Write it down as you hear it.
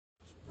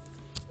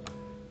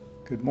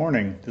Good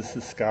morning. This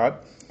is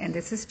Scott. And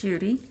this is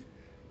Judy.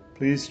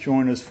 Please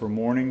join us for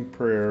morning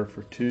prayer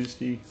for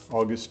Tuesday,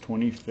 August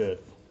 25th,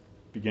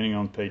 beginning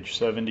on page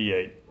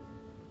 78.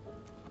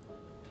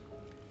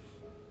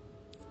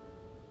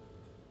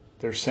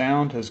 Their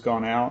sound has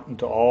gone out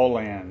into all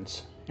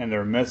lands, and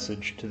their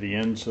message to the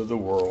ends of the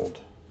world.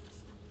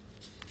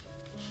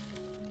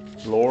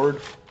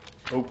 Lord,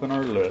 open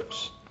our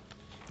lips,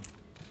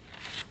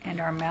 and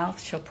our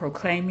mouth shall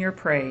proclaim your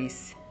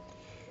praise.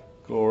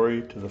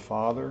 Glory to the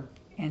Father,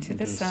 and to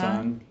the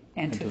Son,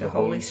 and to the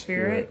Holy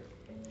Spirit,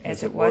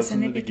 as it was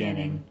in the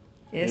beginning,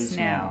 is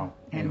now,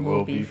 and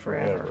will be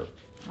forever.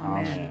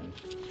 Amen.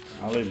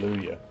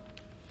 Hallelujah.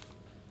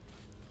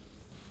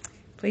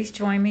 Please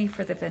join me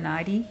for the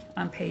Venite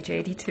on page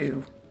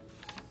 82.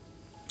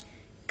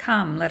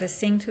 Come, let us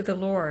sing to the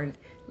Lord.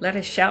 Let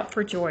us shout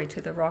for joy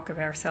to the rock of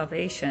our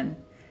salvation.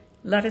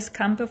 Let us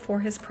come before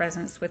his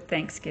presence with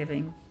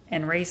thanksgiving,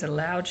 and raise a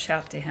loud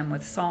shout to him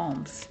with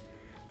psalms.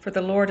 For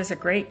the Lord is a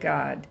great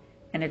God,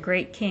 and a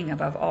great King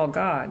above all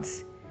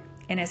gods.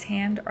 In his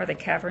hand are the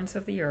caverns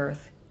of the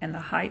earth, and the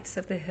heights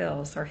of the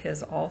hills are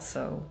his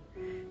also.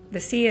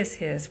 The sea is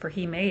his, for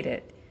he made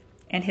it,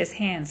 and his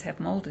hands have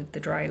molded the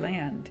dry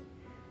land.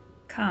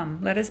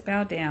 Come, let us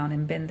bow down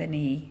and bend the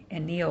knee,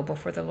 and kneel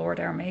before the Lord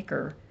our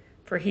Maker.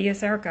 For he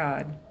is our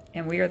God,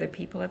 and we are the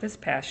people of his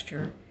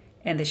pasture,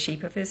 and the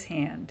sheep of his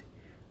hand.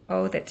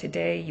 Oh, that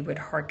today you would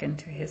hearken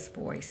to his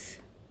voice.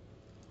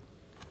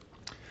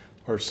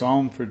 Our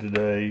psalm for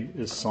today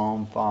is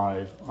Psalm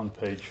 5 on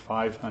page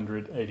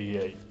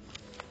 588.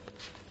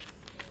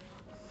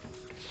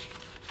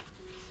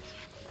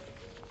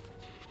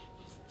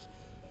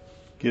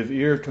 Give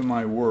ear to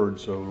my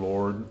words, O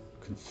Lord.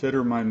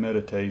 Consider my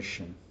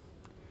meditation.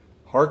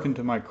 Hearken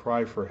to my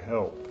cry for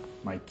help,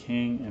 my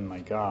King and my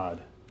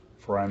God,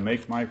 for I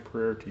make my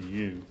prayer to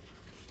you.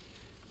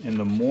 In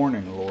the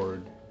morning,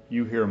 Lord,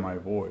 you hear my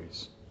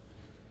voice.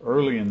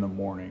 Early in the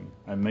morning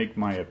I make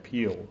my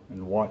appeal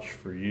and watch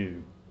for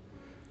you.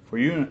 For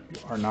you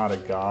are not a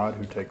God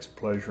who takes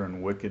pleasure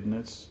in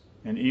wickedness,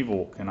 and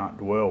evil cannot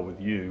dwell with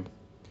you.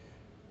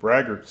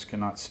 Braggarts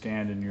cannot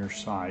stand in your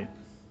sight.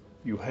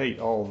 You hate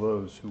all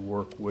those who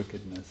work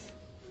wickedness.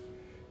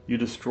 You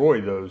destroy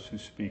those who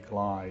speak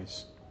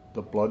lies,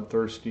 the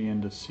bloodthirsty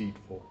and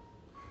deceitful.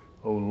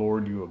 O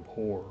Lord, you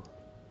abhor.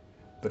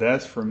 But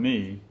as for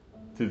me,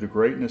 through the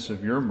greatness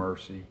of your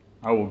mercy,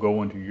 I will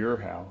go into your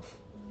house.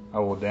 I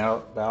will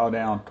bow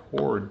down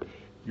toward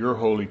your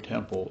holy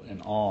temple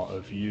in awe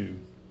of you.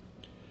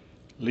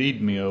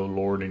 Lead me, O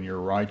Lord, in your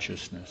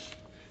righteousness.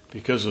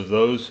 Because of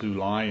those who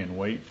lie in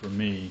wait for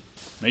me,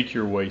 make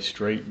your way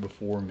straight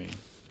before me.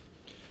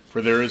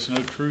 For there is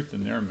no truth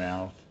in their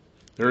mouth.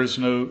 There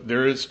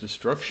is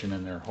destruction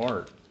in their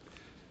heart.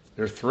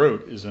 Their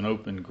throat is an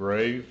open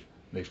grave.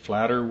 They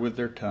flatter with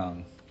their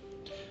tongue.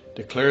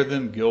 Declare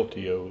them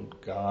guilty, O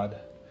God.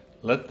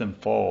 Let them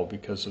fall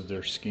because of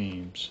their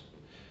schemes.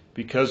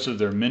 Because of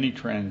their many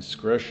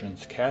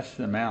transgressions, cast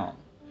them out,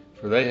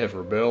 for they have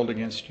rebelled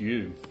against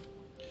you.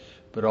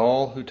 But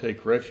all who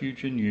take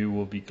refuge in you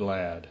will be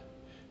glad.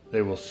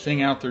 They will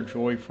sing out their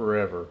joy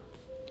forever.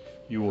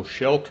 You will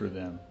shelter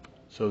them,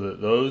 so that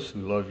those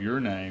who love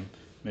your name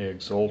may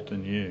exult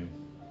in you.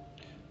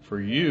 For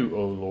you,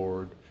 O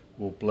Lord,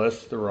 will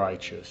bless the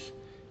righteous,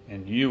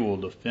 and you will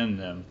defend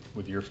them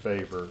with your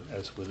favor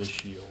as with a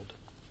shield.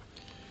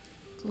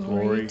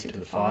 Glory to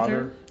the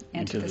Father,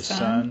 and to the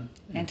Son,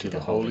 and to the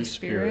Holy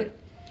Spirit,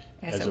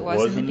 as it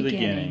was in the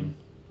beginning,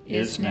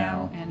 is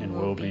now, and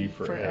will be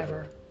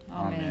forever.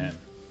 Amen.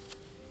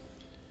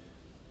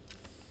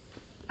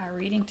 Our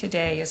reading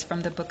today is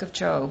from the book of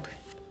Job,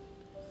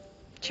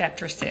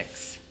 chapter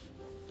 6.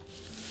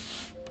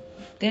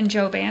 Then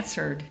Job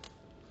answered,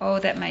 "Oh,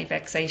 that my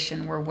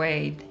vexation were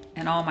weighed,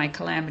 and all my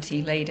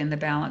calamity laid in the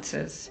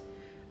balances,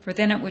 for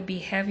then it would be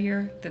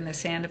heavier than the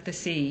sand of the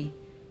sea.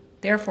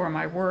 Therefore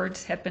my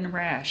words have been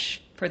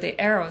rash, for the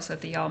arrows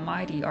of the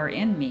Almighty are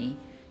in me.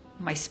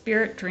 My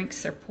spirit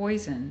drinks their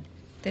poison.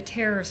 The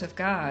terrors of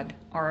God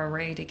are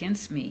arrayed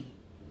against me.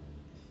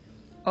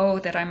 Oh,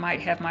 that I might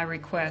have my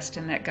request,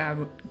 and that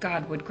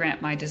God would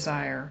grant my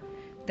desire,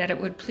 that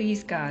it would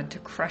please God to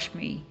crush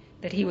me,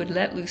 that he would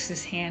let loose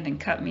his hand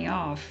and cut me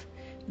off.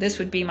 This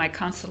would be my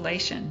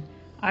consolation.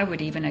 I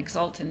would even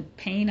exult in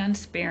pain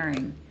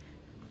unsparing,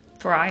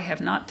 for I have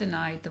not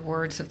denied the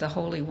words of the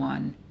Holy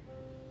One.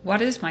 What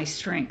is my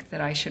strength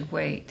that I should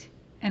wait?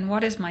 And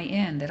what is my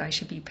end that I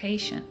should be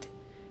patient?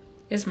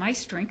 Is my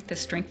strength the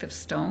strength of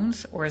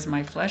stones, or is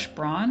my flesh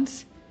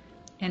bronze?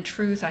 In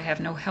truth, I have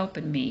no help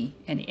in me,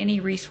 and any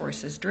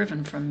resource is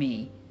driven from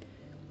me.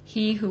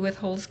 He who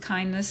withholds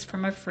kindness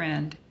from a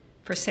friend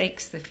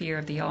forsakes the fear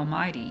of the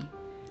Almighty.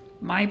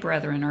 My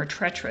brethren are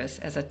treacherous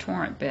as a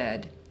torrent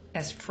bed,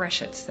 as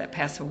freshets that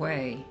pass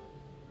away.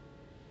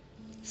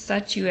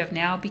 Such you have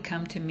now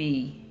become to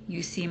me.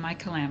 You see my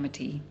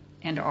calamity,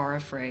 and are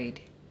afraid."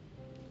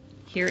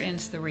 Here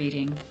ends the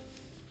reading.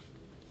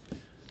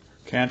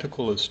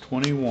 Canticle is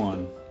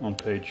 21 on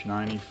page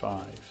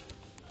 95.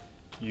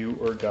 You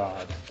are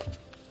God.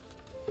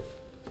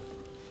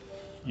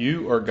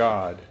 You are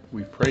God,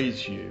 we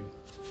praise you.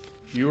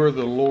 You are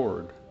the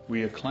Lord,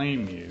 we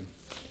acclaim you.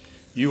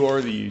 You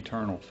are the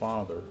eternal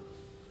Father.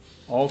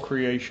 All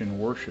creation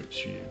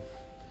worships you.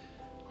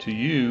 To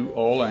you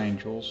all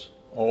angels,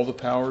 all the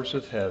powers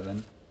of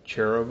heaven,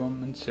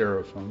 cherubim and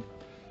seraphim,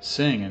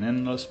 sing an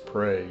endless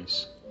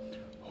praise.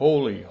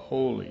 Holy,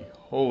 holy,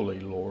 holy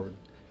Lord,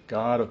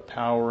 God of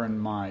power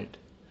and might.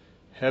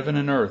 Heaven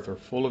and earth are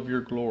full of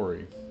your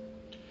glory.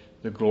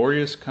 The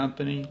glorious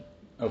company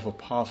of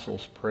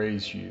apostles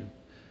praise you.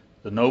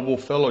 The noble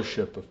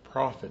fellowship of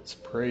prophets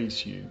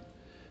praise you.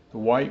 The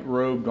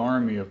white-robed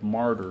army of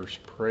martyrs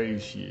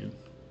praise you.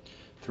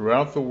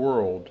 Throughout the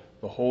world,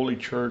 the Holy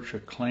Church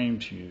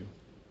acclaims you.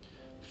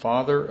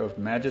 Father of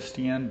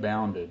majesty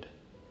unbounded,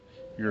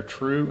 your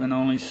true and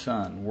only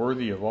Son,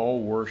 worthy of all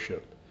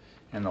worship,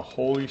 and the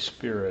Holy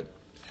Spirit,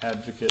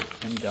 advocate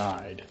and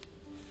guide.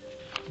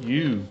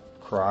 You,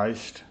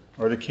 Christ,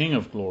 are the King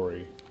of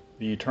glory,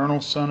 the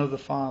eternal Son of the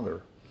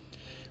Father.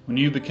 When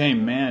you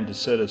became man to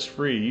set us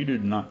free, you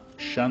did not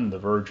shun the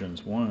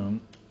Virgin's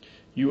womb.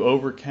 You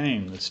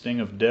overcame the sting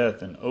of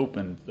death and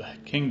opened the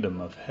kingdom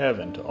of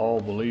heaven to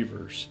all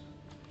believers.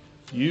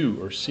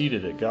 You are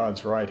seated at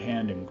God's right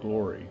hand in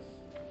glory.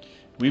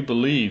 We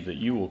believe that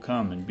you will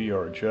come and be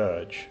our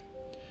judge.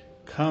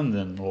 Come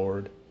then,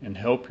 Lord, and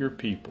help your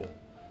people,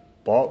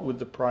 bought with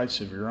the price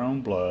of your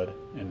own blood,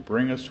 and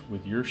bring us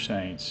with your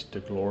saints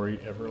to glory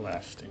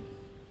everlasting.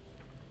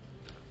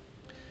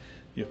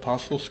 The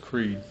Apostles'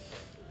 Creed.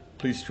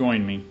 Please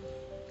join me.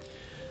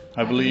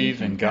 I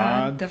believe in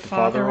God, the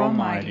Father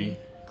Almighty,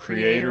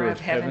 creator of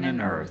heaven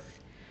and earth.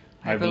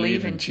 I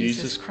believe in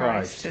Jesus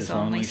Christ, his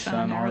only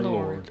Son, our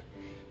Lord.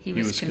 He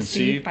was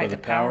conceived by the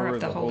power of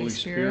the Holy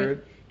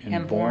Spirit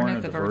and born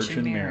of the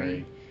Virgin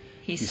Mary.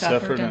 He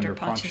suffered under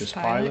Pontius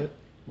Pilate,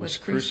 was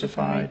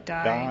crucified,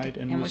 died,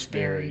 and was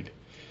buried.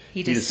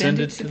 He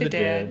descended to the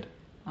dead.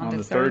 On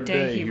the third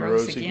day he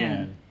rose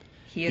again.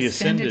 He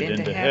ascended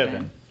into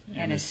heaven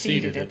and is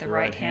seated at the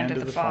right hand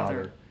of the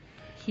Father.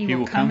 He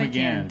will come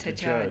again to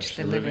judge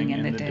the living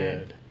and the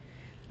dead.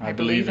 I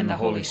believe in the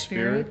Holy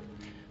Spirit,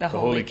 the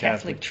Holy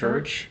Catholic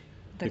Church,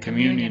 the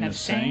communion of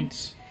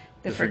saints,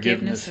 the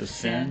forgiveness of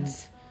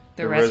sins,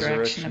 the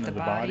resurrection of the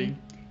body,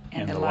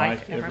 and the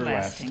life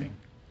everlasting.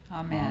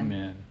 Amen.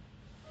 Amen.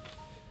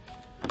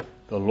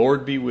 The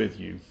Lord be with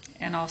you.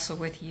 And also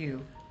with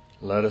you.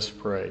 Let us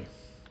pray.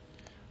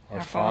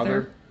 Our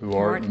Father, who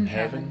art in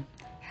heaven,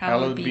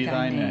 hallowed be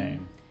thy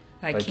name.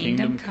 Thy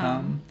kingdom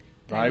come,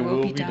 thy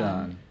will be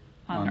done,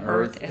 on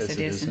earth as it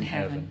is in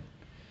heaven.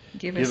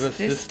 Give us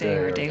this day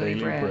our daily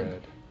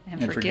bread,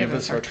 and forgive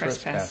us our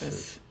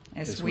trespasses,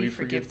 as we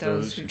forgive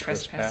those who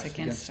trespass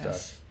against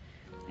us.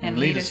 And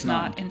lead us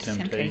not into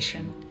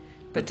temptation,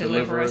 but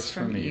deliver us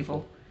from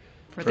evil.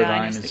 For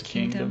thine is the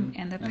kingdom,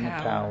 and the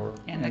power,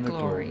 and the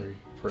glory,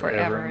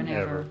 forever and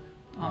ever.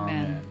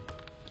 Amen.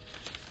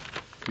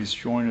 Please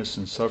join us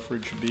in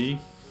Suffrage B.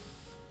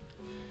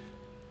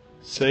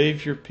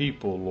 Save your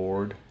people,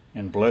 Lord,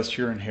 and bless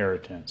your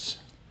inheritance.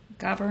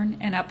 Govern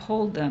and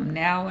uphold them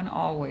now and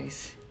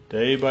always.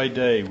 Day by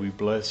day we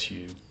bless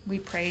you. We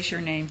praise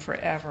your name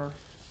forever.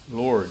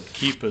 Lord,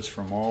 keep us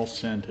from all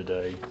sin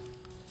today.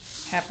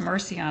 Have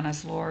mercy on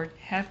us, Lord,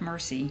 have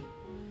mercy.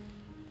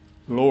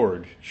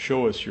 Lord,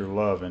 show us your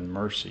love and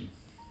mercy.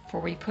 For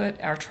we put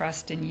our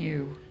trust in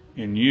you.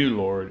 In you,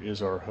 Lord,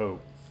 is our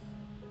hope.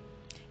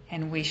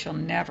 And we shall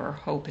never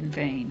hope in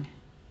vain.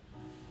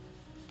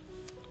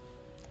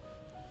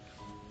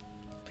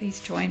 Please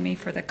join me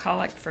for the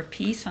Collect for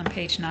Peace on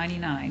page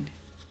 99.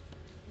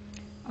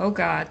 O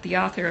God, the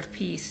author of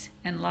peace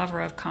and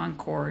lover of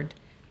concord,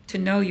 to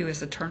know you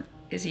is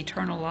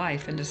eternal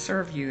life, and to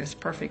serve you is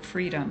perfect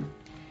freedom.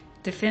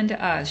 Defend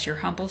to us, your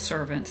humble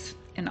servants,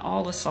 in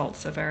all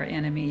assaults of our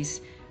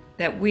enemies,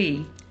 that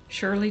we,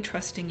 surely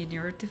trusting in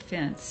your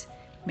defense,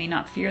 may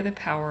not fear the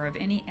power of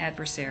any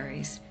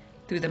adversaries,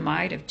 through the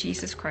might of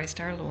Jesus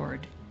Christ our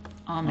Lord.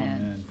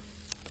 Amen. Amen.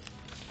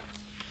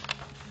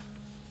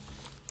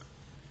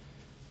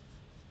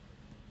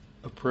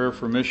 A prayer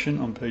for mission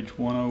on page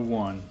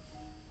 101.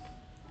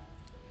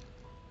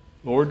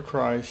 Lord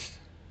Christ,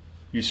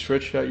 you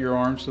stretched out your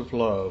arms of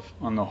love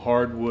on the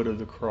hard wood of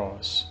the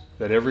cross,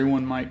 that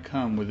everyone might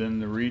come within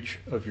the reach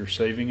of your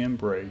saving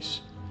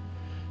embrace.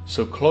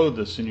 So clothe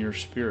us in your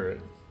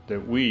Spirit,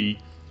 that we,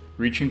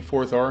 reaching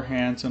forth our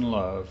hands in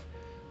love,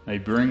 may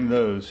bring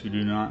those who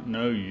do not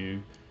know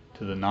you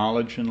to the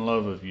knowledge and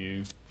love of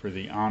you for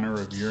the honor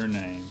of your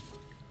name.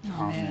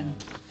 Amen.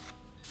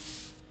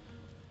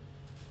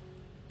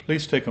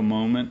 Please take a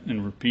moment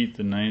and repeat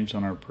the names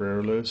on our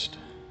prayer list.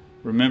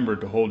 Remember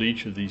to hold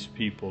each of these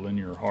people in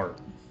your heart.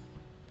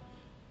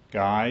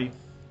 Guy,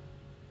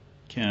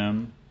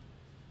 Kim,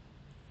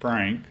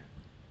 Frank,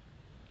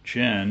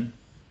 Jen,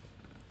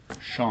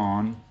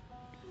 Sean,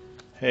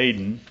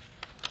 Hayden,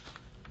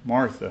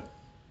 Martha,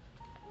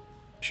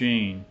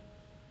 Jean,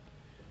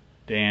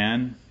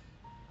 Dan,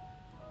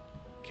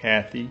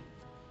 Kathy,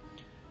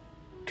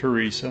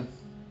 Teresa,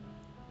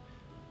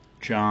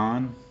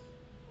 John,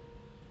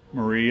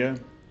 Maria,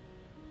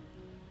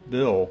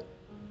 Bill,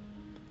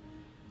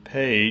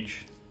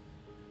 Paige,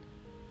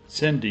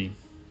 Cindy,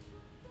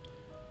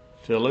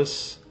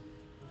 Phyllis,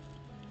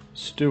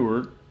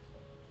 Stuart,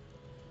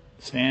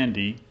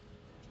 Sandy,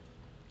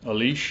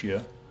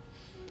 Alicia,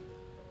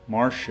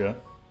 Marcia,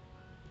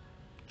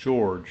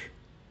 George.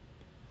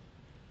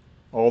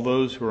 All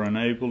those who are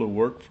unable to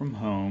work from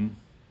home,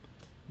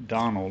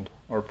 Donald,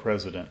 our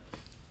president.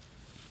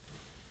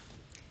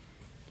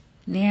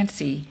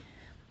 Nancy,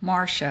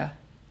 Marcia,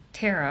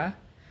 Tara,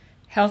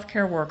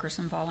 healthcare workers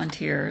and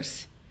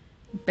volunteers.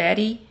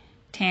 Betty,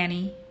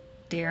 Tanny,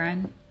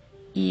 Darren,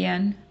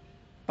 Ian,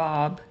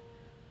 Bob,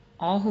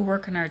 all who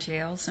work in our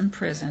jails and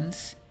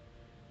prisons.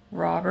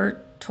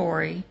 Robert,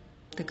 Tori,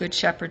 the Good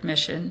Shepherd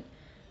Mission,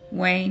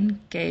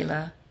 Wayne,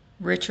 Gayla,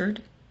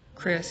 Richard,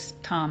 Chris,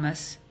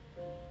 Thomas,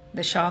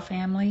 the Shaw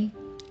family,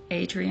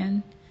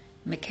 Adrian,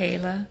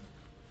 Michaela,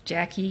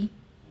 Jackie,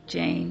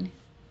 Jane,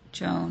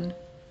 Joan,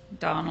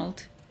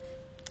 Donald.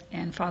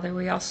 And Father,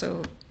 we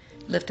also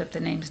lift up the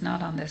names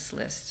not on this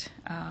list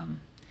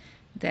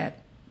that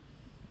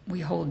we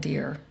hold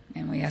dear,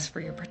 and we ask for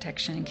your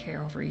protection and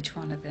care over each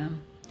one of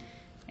them.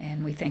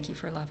 And we thank you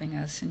for loving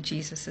us. In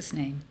Jesus'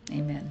 name,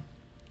 amen.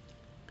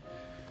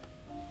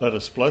 Let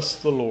us bless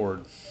the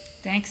Lord.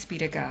 Thanks be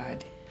to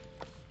God.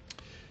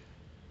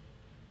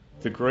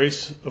 The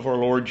grace of our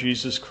Lord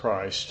Jesus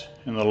Christ,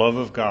 and the love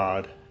of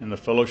God, and the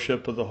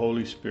fellowship of the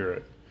Holy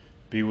Spirit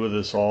be with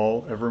us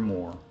all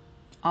evermore.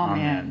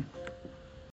 Amen.